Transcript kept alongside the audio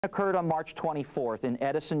Occurred on March 24th in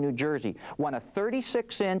Edison, New Jersey, when a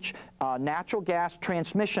 36-inch natural gas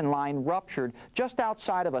transmission line ruptured just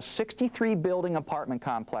outside of a 63-building apartment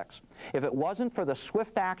complex. If it wasn't for the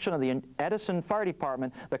swift action of the Edison Fire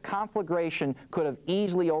Department, the conflagration could have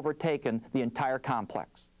easily overtaken the entire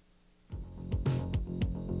complex.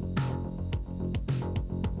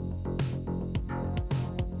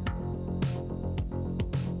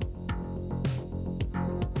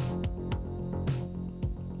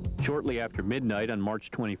 Shortly after midnight on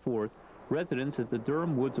March 24th, residents at the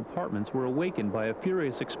Durham Woods apartments were awakened by a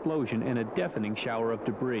furious explosion and a deafening shower of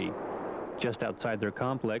debris. Just outside their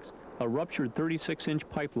complex, a ruptured 36-inch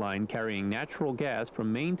pipeline carrying natural gas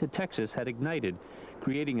from Maine to Texas had ignited,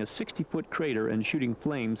 creating a 60-foot crater and shooting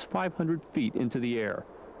flames 500 feet into the air.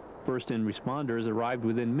 First-in responders arrived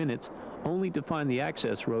within minutes, only to find the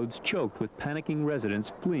access roads choked with panicking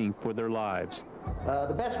residents fleeing for their lives.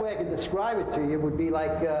 The best way I could describe it to you would be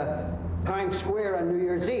like Times Square on New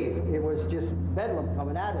Year's Eve. It was just bedlam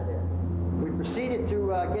coming out of there. We proceeded to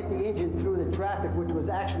get the engine through the traffic, which was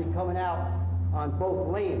actually coming out on both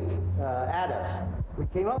lanes at us. We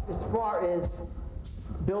came up as far as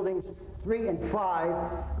buildings 3 and 5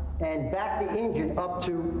 and backed the engine up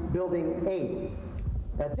to building 8.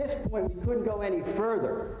 At this point, we couldn't go any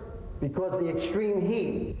further because the extreme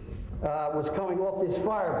heat was coming off this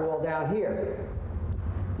fireball down here.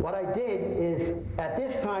 What I did is, at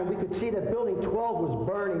this time, we could see that building 12 was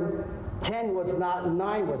burning, 10 was not, and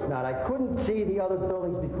 9 was not. I couldn't see the other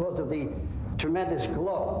buildings because of the tremendous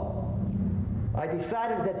glow. I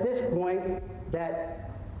decided at this point that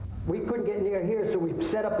we couldn't get near here, so we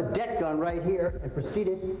set up a deck gun right here and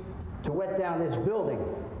proceeded to wet down this building.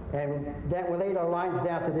 And then we laid our lines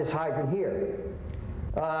down to this hydrant here.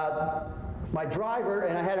 My driver,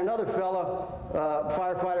 and I had another fellow,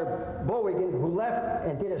 Firefighter Bowigan, who left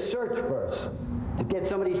and did a search for us to get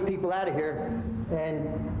some of these people out of here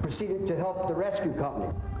and proceeded to help the rescue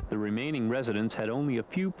company. The remaining residents had only a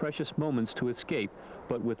few precious moments to escape,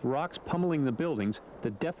 but with rocks pummeling the buildings, the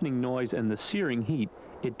deafening noise and the searing heat,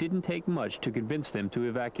 it didn't take much to convince them to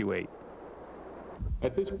evacuate.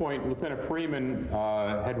 At this point, Lieutenant Freeman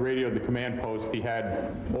had radioed the command post. He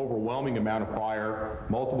had overwhelming amount of fire,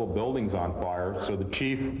 multiple buildings on fire, so the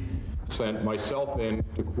chief sent myself in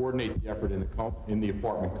to coordinate the effort in the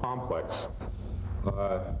apartment complex.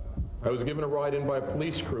 I was given a ride in by a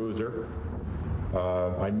police cruiser.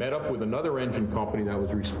 I met up with another engine company that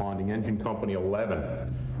was responding, Engine Company 11,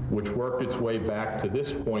 which worked its way back to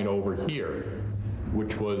this point over here,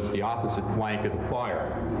 which was the opposite flank of the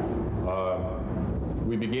fire.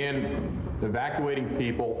 We began evacuating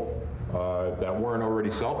people that weren't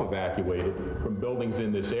already self-evacuated from buildings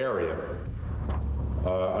in this area.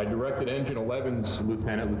 I directed Engine 11's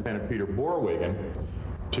Lieutenant Peter Borwigan,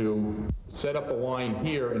 to set up a line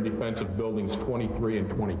here in defense of buildings 23 and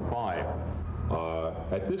 25.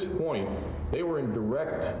 At this point, they were in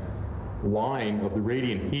direct line of the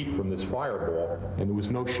radiant heat from this fireball, and there was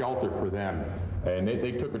no shelter for them, and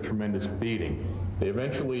they took a tremendous beating. They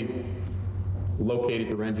eventually located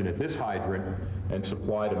their engine at this hydrant and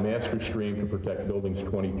supplied a master stream to protect buildings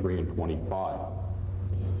 23 and 25.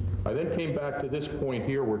 I then came back to this point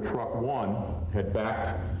here where truck 1 had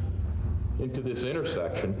backed into this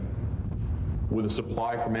intersection with a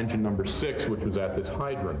supply from engine number 6, which was at this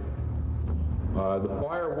hydrant. The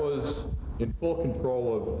fire was in full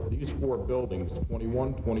control of these 4 buildings,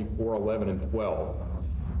 21, 24, 11, and 12.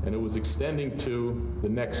 And it was extending to the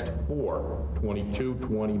next 4, 22,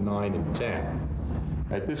 29, and 10.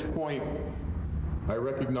 At this point, I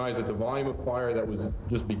recognized that the volume of fire that was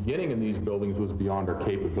just beginning in these buildings was beyond our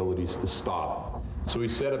capabilities to stop. So we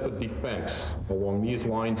set up a defense along these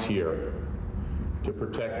lines here to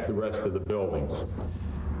protect the rest of the buildings.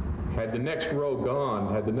 Had the next row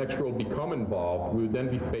gone, had the next row become involved, we would then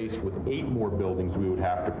be faced with 8 more buildings we would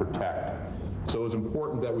have to protect. So it was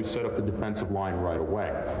important that we set up the defensive line right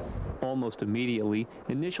away. Almost immediately,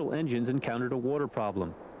 initial engines encountered a water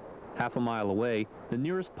problem. Half a mile away, the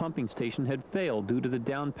nearest pumping station had failed due to the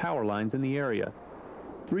downed power lines in the area.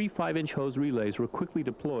 3 5-inch hose relays were quickly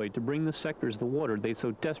deployed to bring the sectors the water they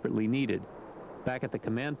so desperately needed. Back at the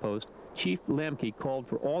command post, Chief Lemke called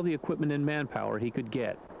for all the equipment and manpower he could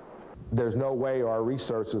get. There's no way our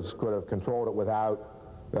resources could have controlled it without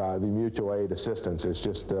the mutual aid assistance. It's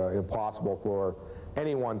just impossible for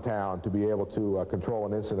any one town to be able to control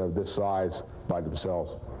an incident of this size by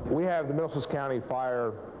themselves. We have the Middlesex County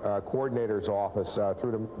Fire Coordinator's Office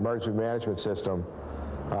through the Emergency Management System.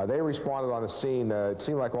 They responded on the scene. It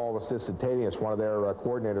seemed like almost instantaneous. One of their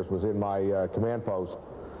coordinators was in my command post,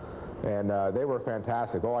 and they were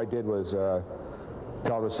fantastic. All I did was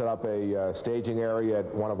Tell them to set up a staging area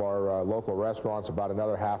at one of our local restaurants about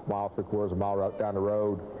another half mile, 3/4 mile down the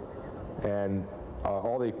road. And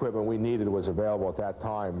all the equipment we needed was available at that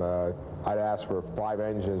time. I'd asked for 5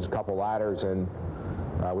 engines, a couple ladders, and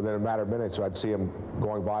within a matter of minutes I'd see them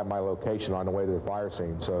going by my location on the way to the fire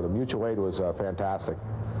scene. So the mutual aid was fantastic.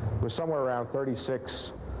 There was somewhere around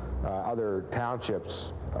 36 other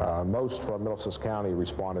townships, most from Middlesex County,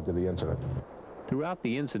 responded to the incident. Throughout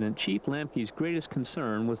the incident, Chief Lamke's greatest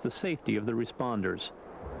concern was the safety of the responders.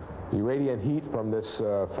 The radiant heat from this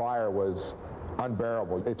fire was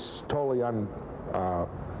unbearable. It's totally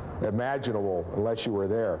unimaginable unless you were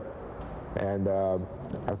there. And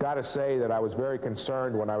I've got to say that I was very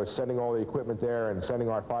concerned when I was sending all the equipment there and sending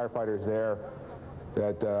our firefighters there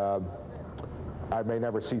that I may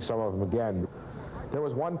never see some of them again. There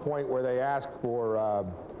was one point where they asked for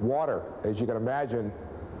water. As you can imagine,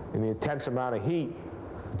 in the intense amount of heat,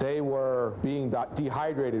 they were being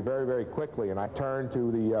dehydrated very, very quickly. And I turned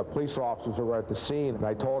to the police officers who were at the scene, and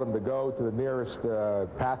I told them to go to the nearest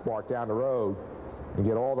path mark down the road and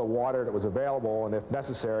get all the water that was available, and if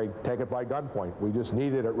necessary, take it by gunpoint. We just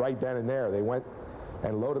needed it right then and there. They went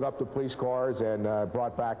and loaded up the police cars and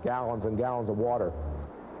brought back gallons and gallons of water.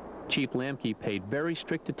 Chief Lamke paid very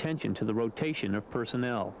strict attention to the rotation of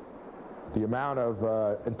personnel. The amount of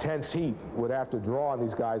intense heat would have to draw on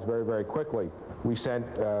these guys very, very quickly. We sent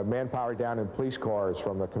manpower down in police cars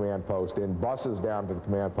from the command post, in buses down to the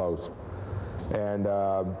command post. And,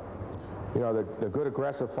 you know, the good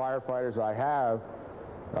aggressive firefighters I have,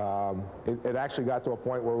 it actually got to a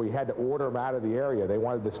point where we had to order them out of the area. They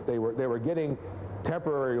wanted to, they were getting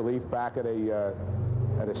temporary relief back at a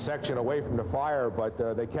section away from the fire, but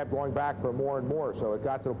they kept going back for more and more. So it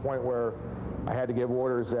got to the point where I had to give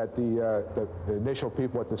orders that the initial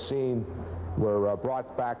people at the scene were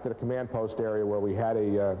brought back to the command post area where we had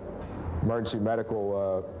a emergency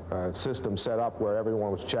medical system set up where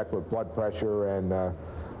everyone was checked with blood pressure and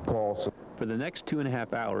pulse. For the next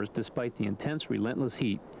 2.5 hours, despite the intense, relentless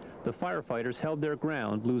heat, the firefighters held their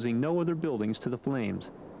ground, losing no other buildings to the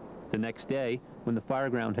flames. The next day, when the fire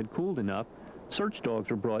ground had cooled enough, search dogs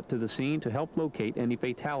were brought to the scene to help locate any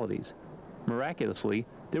fatalities. Miraculously,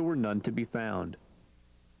 there were none to be found.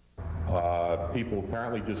 People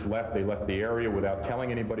apparently just left. They left the area without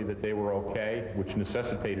telling anybody that they were okay, which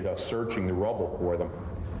necessitated us searching the rubble for them.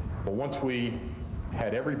 But once we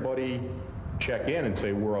had everybody check in and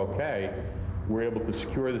say we're okay, we're able to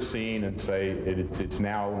secure the scene and say it's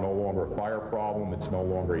now no longer a fire problem, it's no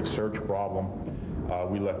longer a search problem.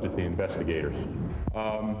 We left it to the investigators.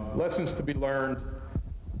 Lessons to be learned.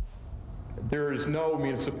 There is no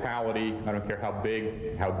municipality, I don't care how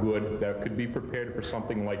big, how good, that could be prepared for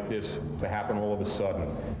something like this to happen all of a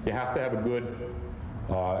sudden. You have to have a good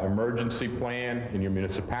emergency plan in your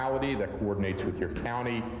municipality that coordinates with your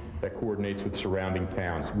county, that coordinates with surrounding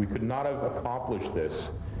towns. We could not have accomplished this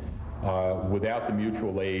without the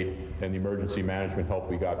mutual aid and the emergency management help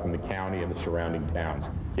we got from the county and the surrounding towns.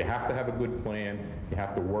 You have to have a good plan, you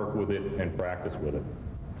have to work with it and practice with it.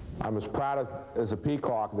 I'm as proud as a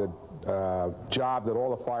peacock the job that all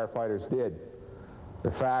the firefighters did.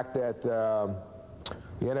 The fact that the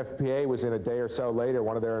NFPA was in a day or so later,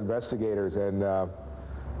 one of their investigators, and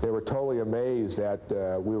they were totally amazed that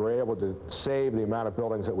we were able to save the amount of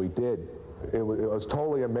buildings that we did. I was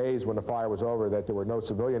totally amazed when the fire was over that there were no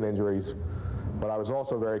civilian injuries, but I was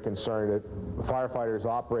also very concerned that firefighters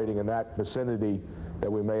operating in that vicinity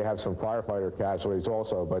that we may have some firefighter casualties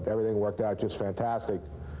also, but everything worked out just fantastic.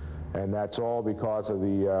 And that's all because of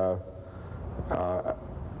the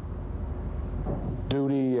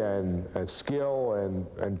duty and skill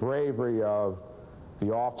and bravery of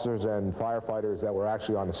the officers and firefighters that were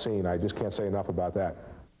actually on the scene. I just can't say enough about that.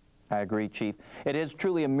 I agree, Chief. It is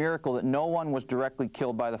truly a miracle that no one was directly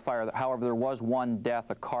killed by the fire. However, there was one death,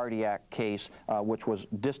 a cardiac case, which was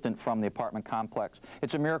distant from the apartment complex.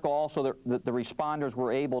 It's a miracle also that the responders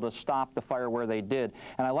were able to stop the fire where they did.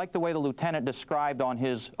 And I like the way the lieutenant described on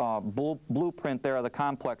his blueprint there of the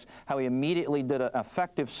complex, how he immediately did an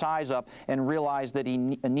effective size-up and realized that he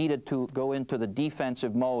needed to go into the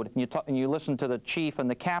defensive mode. And you listen to the chief and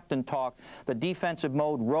the captain talk, the defensive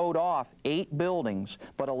mode rode off 8 buildings,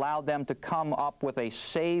 but allowed them to come up with a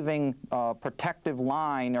saving protective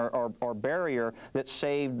line or barrier that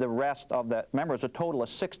saved the rest of that. Remember, it's a total of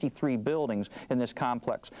 63 buildings in this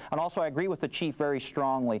complex. And also, I agree with the chief very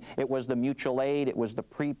strongly. It was the mutual aid, it was the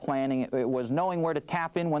pre-planning, it was knowing where to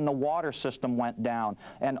tap in when the water system went down,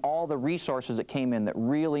 and all the resources that came in that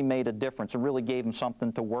really made a difference and really gave them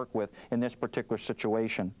something to work with in this particular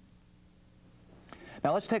situation.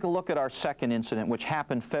 Now let's take a look at our second incident, which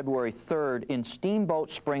happened February 3rd in Steamboat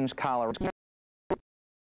Springs, Colorado.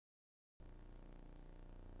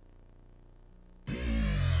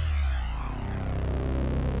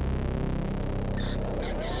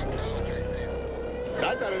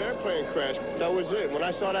 thought an airplane crashed. That was it. When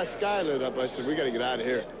I saw that sky lit up, I said, we got to get out of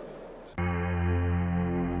here.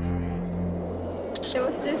 There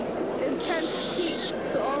was this intense heat,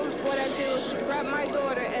 so all what I did was grab my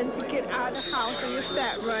daughter and to get out of the house and just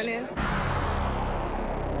start running.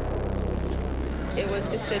 It was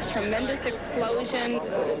just a tremendous explosion.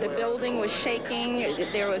 The building was shaking.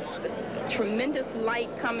 There was this tremendous light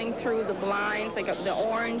coming through the blinds, like the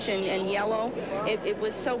orange and yellow. It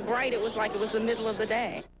was so bright, it was like it was the middle of the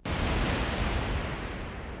day.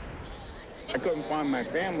 I couldn't find my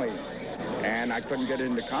family, and I couldn't get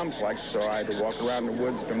into the complex, so I had to walk around the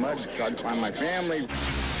woods to mud to try to find my family.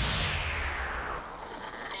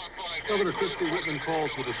 Governor Christie Whitman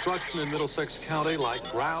calls the destruction in Middlesex County like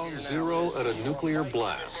ground zero at a nuclear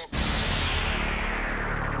blast.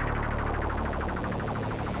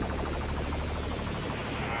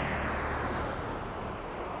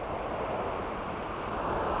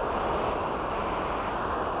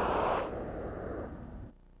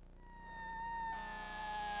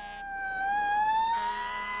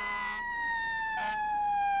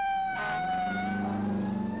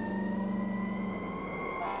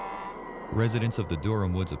 Residents of the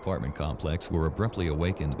Durham Woods apartment complex were abruptly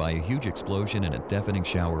awakened by a huge explosion and a deafening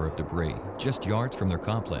shower of debris. Just yards from their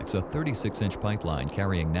complex, a 36-inch pipeline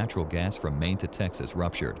carrying natural gas from Maine to Texas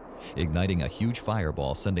ruptured, igniting a huge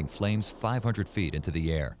fireball sending flames 500 feet into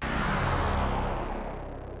the air.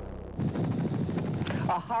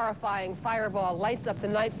 A horrifying fireball lights up the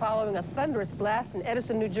night following a thunderous blast in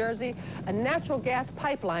Edison, New Jersey. A natural gas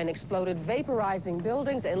pipeline exploded, vaporizing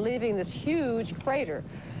buildings and leaving this huge crater.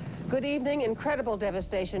 Good evening. Incredible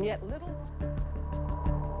devastation, yet little.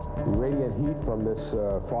 The radiant heat from this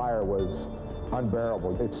fire was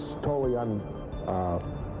unbearable. It's totally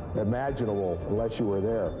unimaginable unless you were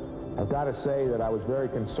there. I've got to say that I was very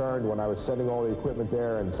concerned when I was sending all the equipment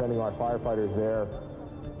there and sending our firefighters there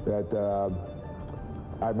that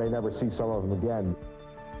I may never see some of them again.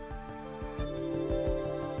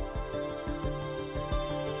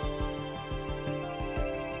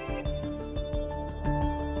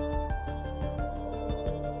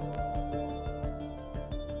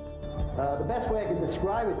 The best way I could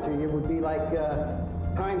describe it to you would be like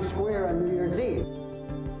Times Square on New Year's Eve.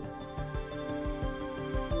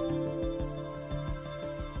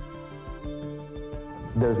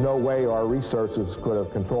 There's no way our researchers could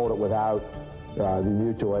have controlled it without the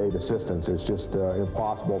mutual aid assistance. It's just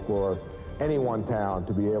impossible for any one town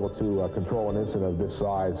to be able to control an incident of this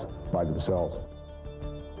size by themselves.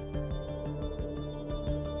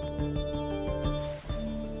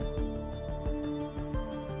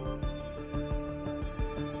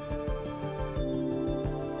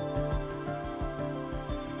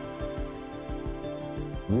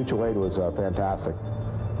 Mutual aid was fantastic.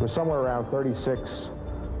 There was somewhere around 36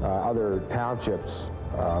 other townships,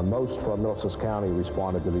 most from Middlesex County,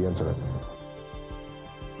 responded to the incident.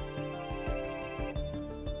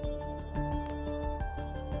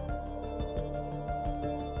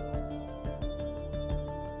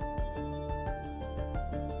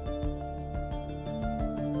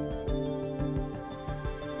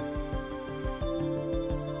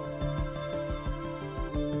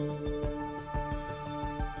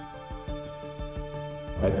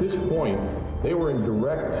 At this point, they were in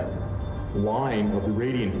direct line of the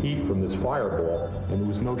radiant heat from this fireball, and there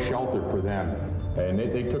was no shelter for them, and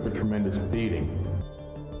they took a tremendous beating.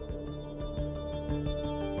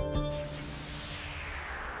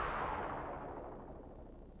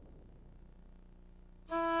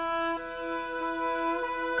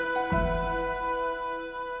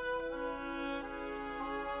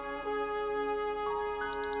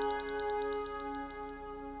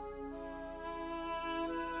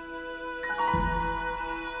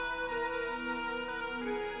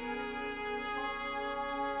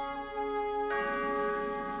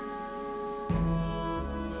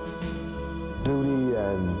 Duty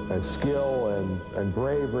and skill and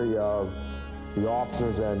bravery of the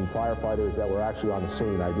officers and firefighters that were actually on the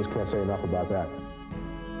scene. I just can't say enough about that.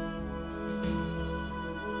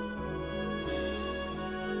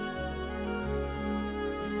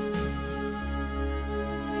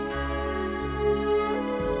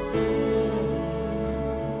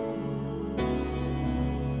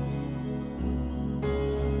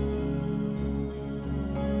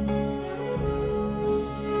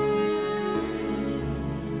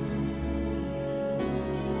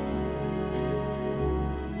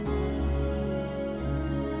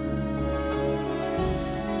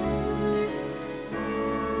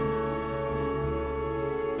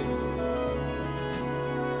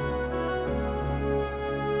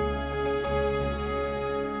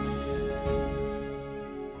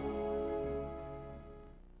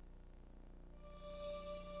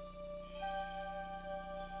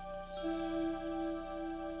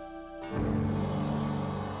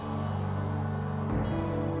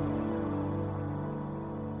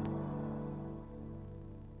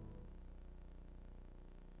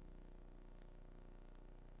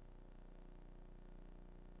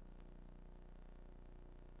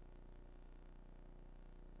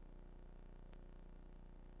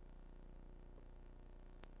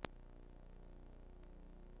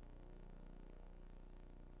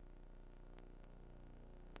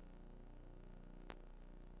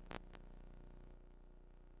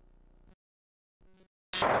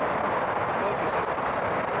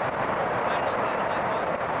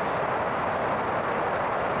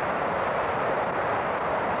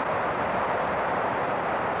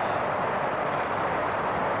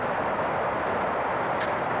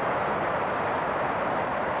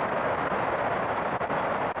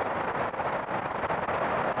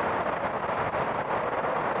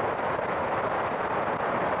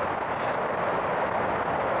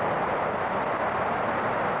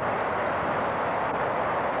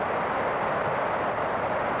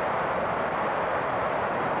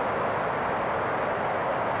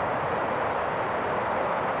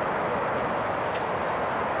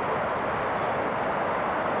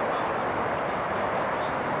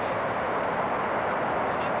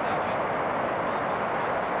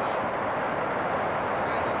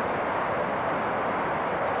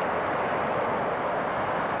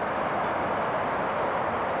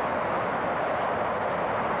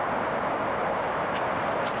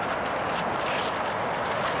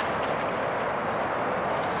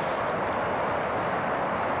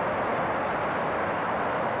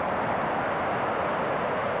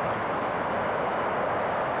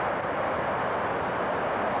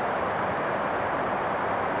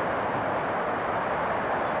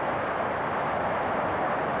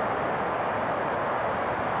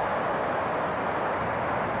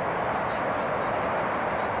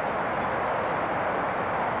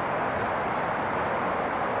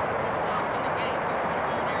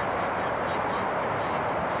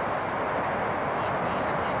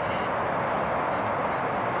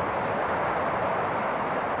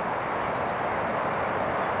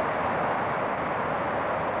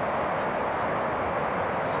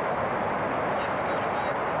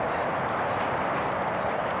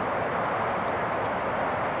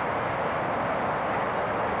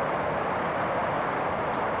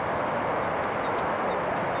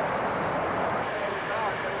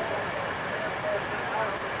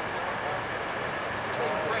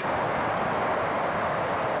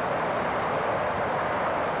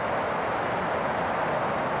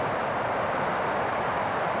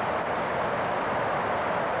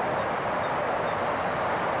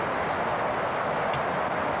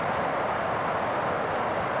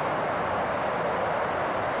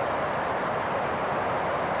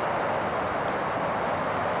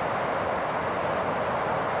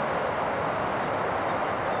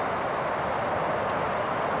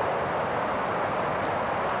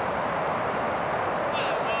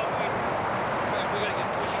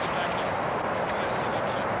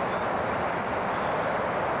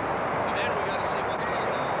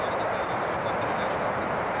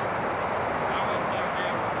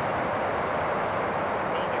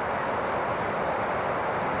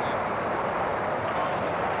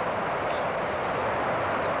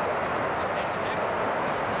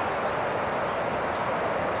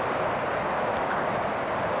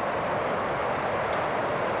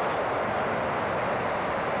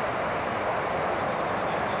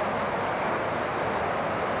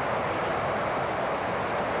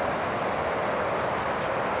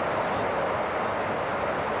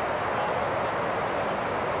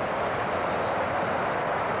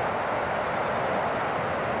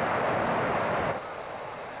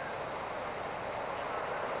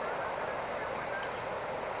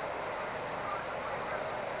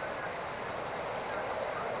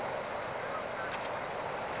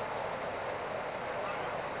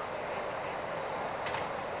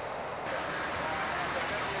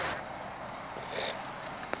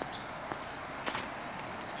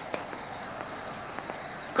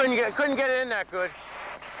 Couldn't get it in that good.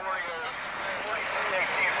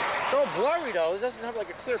 It's all blurry though. It doesn't have like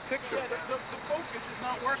a clear picture. Yeah, the focus is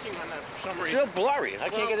not working on that for some reason. It's still blurry. I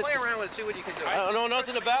can't get it. Play around with it, see what you can do. I don't know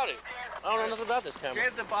nothing about it. I don't know nothing about this camera.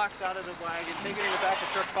 Grab the box out of the wagon, take it in the back of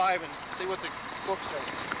truck 5 and see what the book says.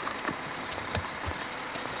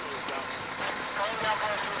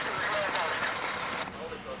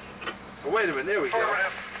 Oh, wait a minute, there we go.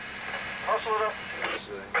 Hustle it up. Let's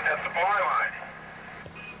see. That's the bar line.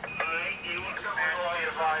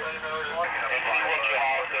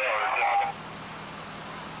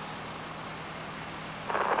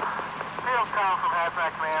 Field call from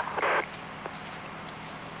Halifax, man.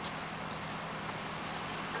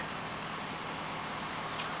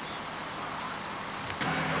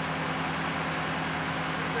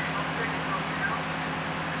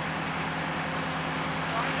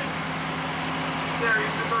 Yeah, you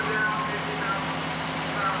can go down.